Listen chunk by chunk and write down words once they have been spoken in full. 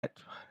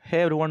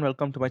Hey everyone,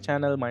 welcome to my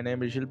channel. My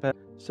name is Gilbert.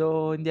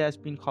 So India has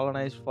been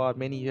colonized for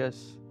many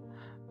years,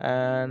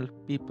 and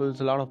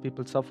a lot of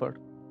people suffered.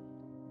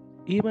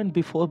 Even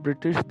before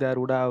British, there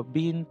would have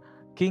been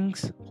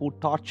kings who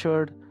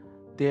tortured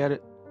their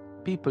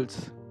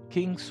peoples.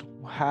 Kings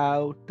who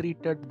have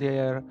treated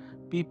their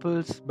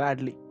peoples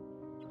badly.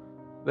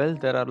 Well,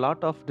 there are a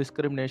lot of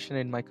discrimination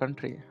in my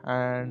country,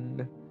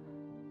 and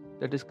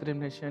the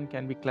discrimination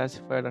can be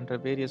classified under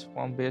various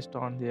forms based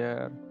on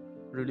their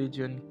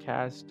religion,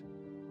 caste,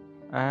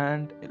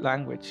 and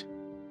language.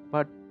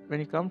 But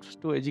when it comes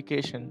to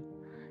education,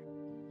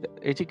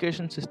 the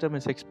education system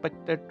is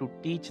expected to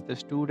teach the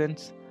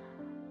students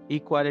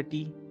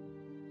equality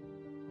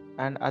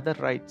and other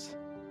rights.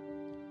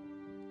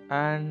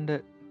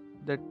 And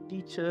the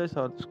teachers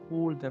or the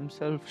school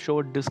themselves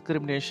show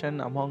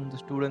discrimination among the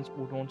students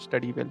who don't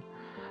study well.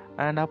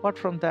 And apart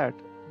from that,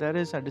 there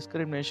is a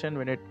discrimination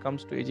when it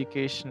comes to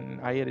education,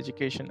 higher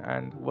education,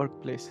 and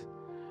workplace.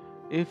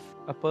 If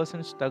a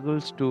person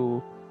struggles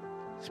to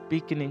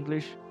speak in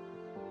English,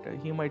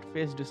 he might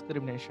face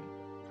discrimination.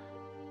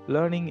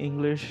 Learning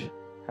English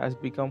has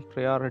become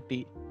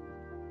priority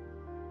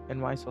in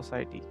my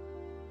society.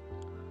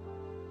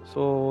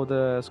 So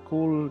the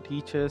school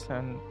teachers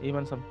and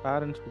even some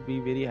parents would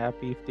be very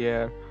happy if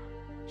their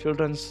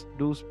children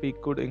do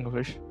speak good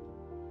English.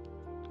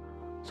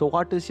 So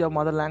what is your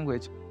mother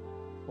language?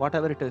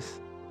 Whatever it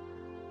is,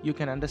 you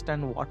can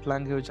understand what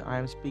language I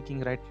am speaking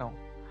right now.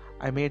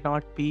 I may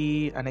not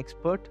be an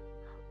expert,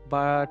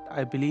 but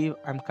I believe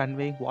I'm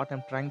conveying what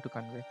I'm trying to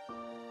convey.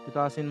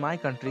 Because in my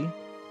country,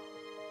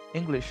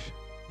 English,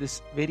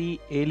 this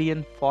very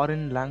alien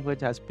foreign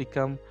language, has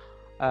become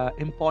an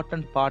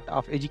important part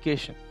of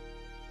education.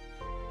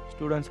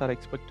 Students are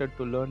expected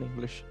to learn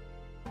English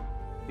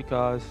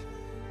because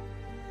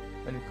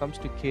when it comes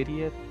to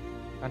career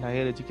and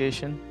higher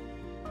education,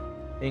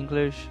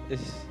 English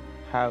is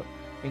have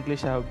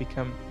English have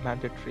become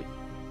mandatory.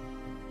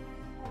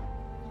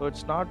 So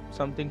it's not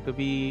something to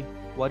be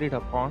worried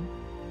upon.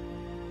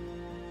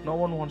 No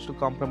one wants to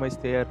compromise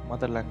their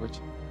mother language.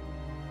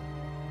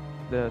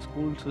 The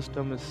school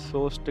system is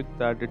so strict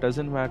that it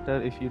doesn't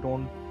matter if you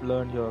don't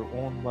learn your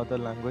own mother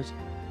language,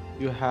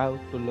 you have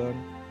to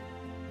learn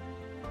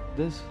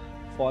this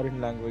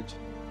foreign language,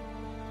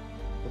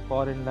 the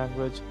foreign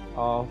language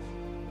of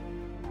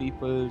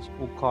peoples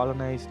who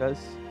colonized us,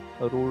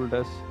 ruled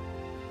us.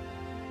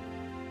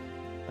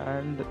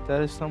 And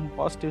there is some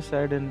positive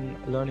side in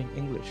learning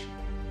English.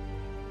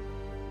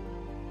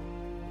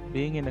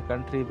 Being in a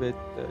country with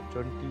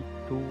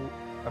 22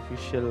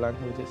 official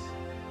languages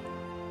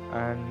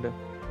and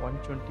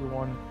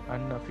 121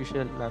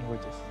 unofficial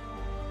languages,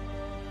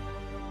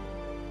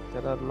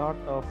 there are a lot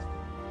of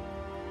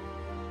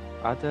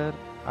other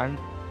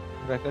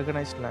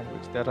unrecognized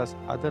language. There are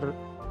other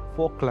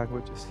folk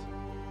languages.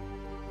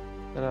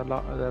 There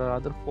are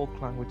other folk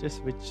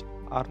languages which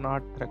are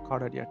not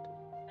recorded yet.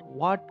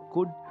 What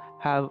could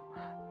have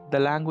the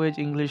language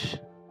English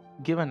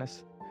given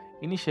us?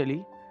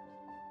 Initially,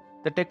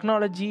 the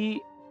technology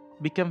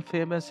became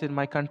famous in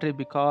my country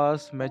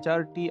because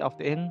majority of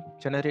the young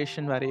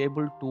generation were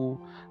able to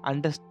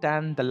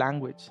understand the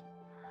language.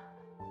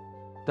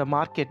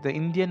 The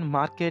Indian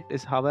market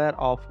is aware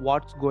of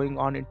what's going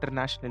on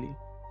internationally,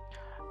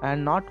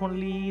 and not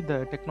only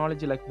the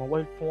technology like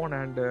mobile phone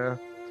and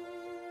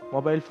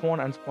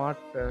smart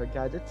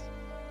gadgets.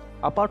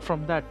 Apart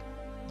from that,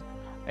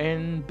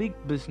 in big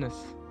business,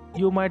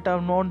 you might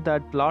have known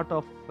that lot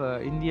of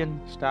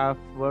Indian staff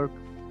work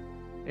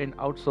in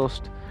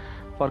outsourced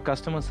for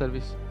customer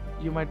service.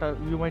 You might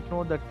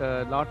know that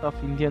a lot of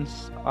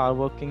Indians are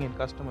working in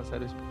customer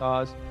service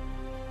because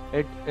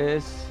it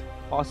is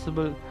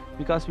possible,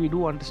 because we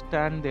do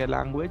understand their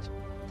language.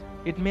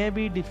 It may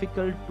be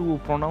difficult to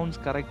pronounce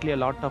correctly a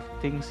lot of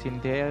things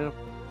in their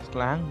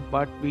slang,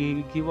 but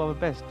we give our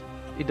best.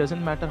 It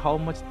doesn't matter how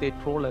much they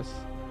troll us,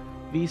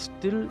 we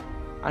still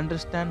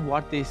understand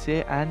what they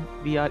say, and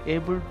we are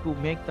able to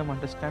make them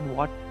understand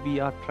what we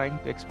are trying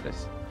to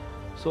express.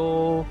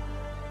 So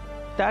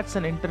that's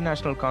an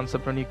international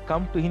concept. When you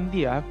come to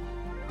India,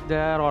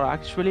 there are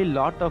actually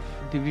lot of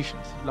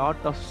divisions, lot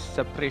of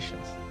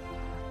separations,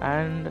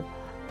 and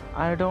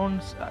I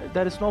don't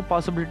there is no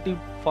possibility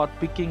for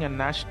picking a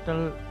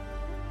national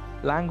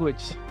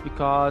language,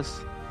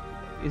 because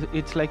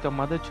it's like a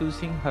mother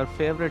choosing her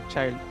favorite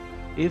child.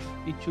 If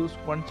you choose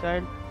one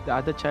child, the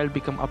other child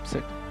become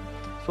upset.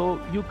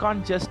 So you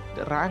can't just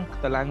rank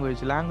the language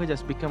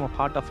has become a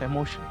part of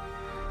emotion.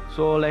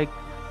 So like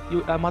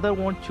a mother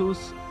won't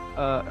choose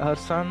her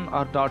son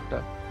or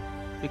daughter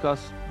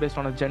because based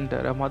on a gender.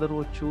 A mother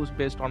would choose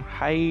based on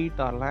height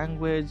or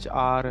language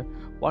or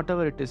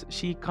whatever it is.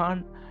 She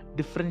can't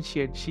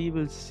differentiate. She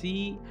will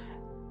see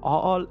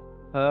all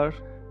her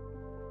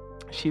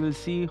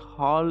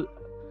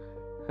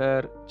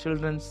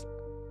children's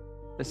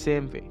the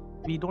same way.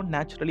 We don't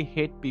naturally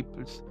hate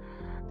peoples.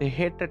 The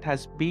hatred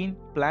has been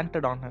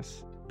planted on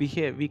us.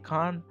 We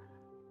can't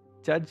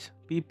judge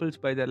peoples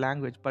by their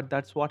language, but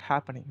that's what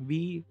happening.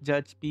 We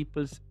judge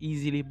peoples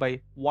easily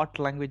by what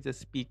language they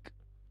speak.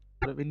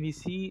 When we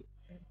see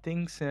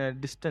things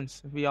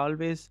distance. We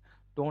always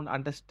don't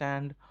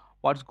understand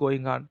what's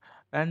going on,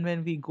 and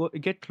when we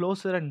get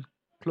closer and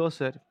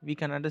closer, we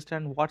can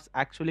understand what's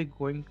actually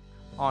going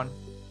on.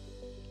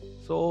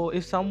 So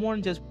if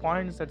someone just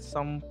points at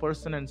some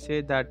person and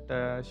say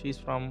that she's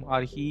from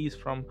or he is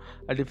from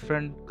a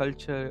different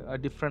culture, a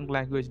different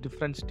language,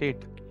 different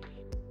state,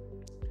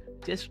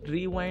 just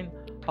rewind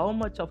how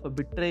much of a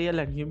betrayal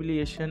and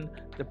humiliation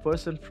the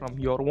person from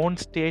your own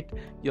state,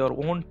 your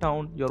own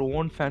town, your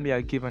own family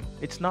are given.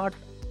 It's not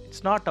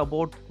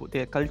about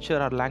their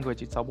culture or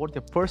language, it's about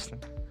the person.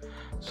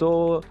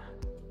 So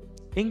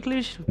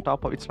English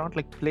top of, it's not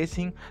like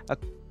placing a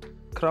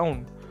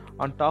crown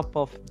on top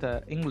of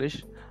the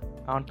English,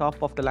 on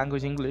top of the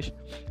language English.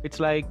 It's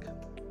like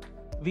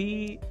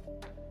we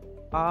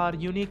are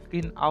unique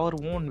in our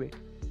own way,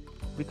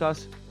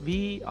 because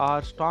we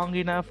are strong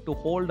enough to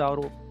hold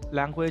our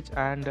language,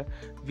 and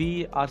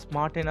we are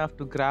smart enough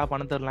to grab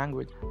another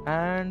language.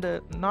 And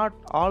not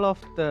all of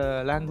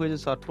the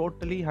languages are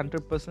totally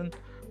 100%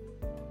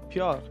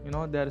 pure.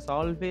 There is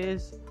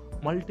always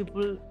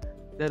multiple,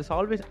 there is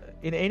always,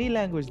 in any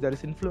language there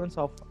is influence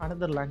of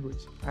another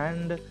language,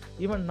 and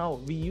even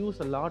now we use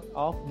a lot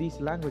of these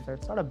languages.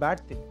 It's not a bad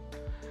thing.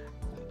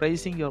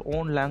 Praising your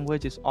own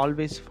language is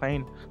always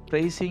fine.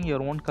 Praising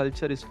your own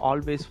culture is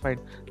always fine.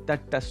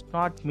 That does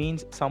not mean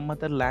some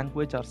other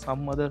language or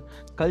some other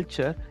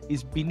culture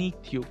is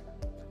beneath you.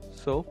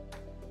 So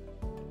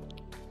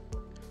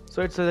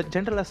it's a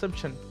general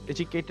assumption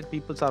educated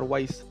peoples are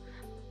wise.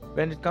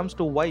 When it comes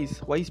to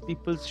wise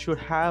people should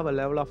have a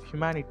level of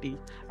humanity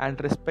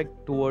and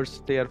respect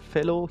towards their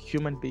fellow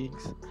human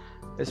beings.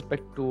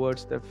 Respect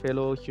towards their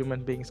fellow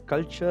human beings,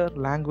 culture,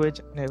 language,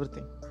 and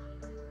everything.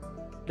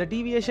 The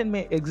deviation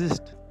may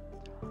exist,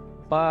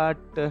 but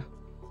the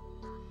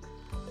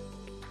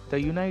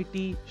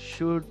unity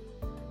should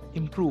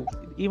improve.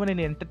 Even in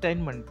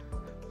entertainment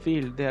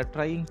field, they are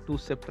trying to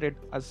separate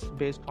us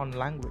based on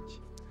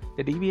language.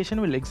 The deviation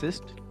will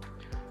exist.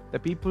 The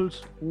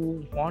peoples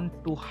who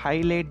want to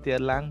highlight their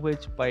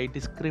language by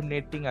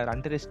discriminating or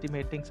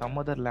underestimating some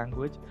other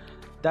language,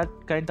 that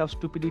kind of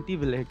stupidity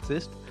will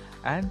exist.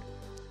 And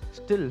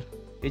still,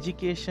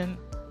 education,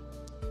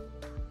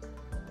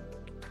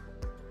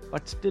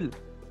 but still,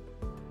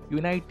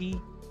 unity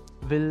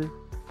will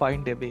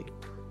find a way.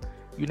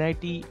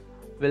 Unity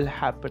will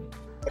happen.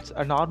 It's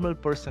a normal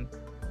person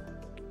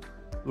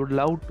would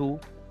love to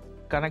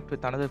connect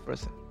with another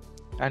person,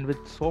 and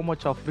with so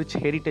much of rich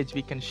heritage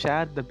we can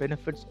share the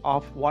benefits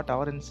of what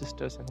our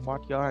ancestors and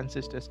what your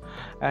ancestors,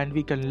 and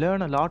we can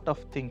learn a lot of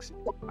things.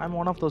 I'm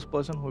one of those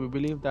person who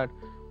believe that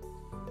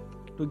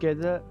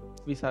together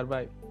we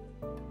survive.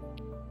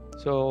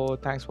 So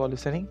thanks for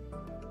listening.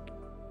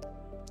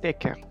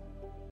 Take care.